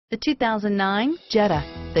The 2009 Jetta.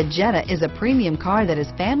 The Jetta is a premium car that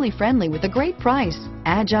is family-friendly with a great price,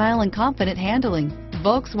 agile and confident handling.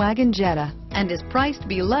 Volkswagen Jetta, and is priced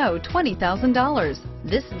below $20,000.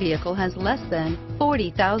 This vehicle has less than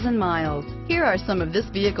 40,000 miles. Here are some of this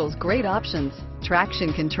vehicle's great options: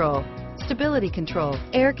 traction control, stability control,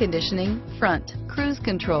 air conditioning, front, cruise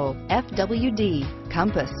control, FWD,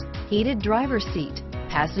 compass, heated driver's seat,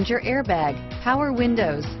 passenger airbag, power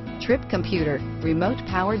windows, trip computer, remote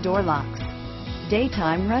power door locks,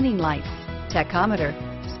 daytime running lights, tachometer,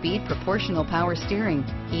 speed proportional power steering,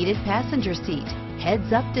 heated passenger seat,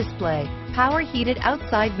 heads-up display, power heated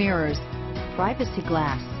outside mirrors, privacy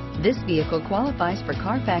glass. This vehicle qualifies for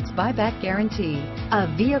Carfax buyback guarantee. A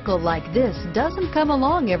vehicle like this doesn't come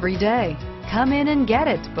along every day. Come in and get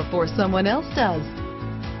it before someone else does.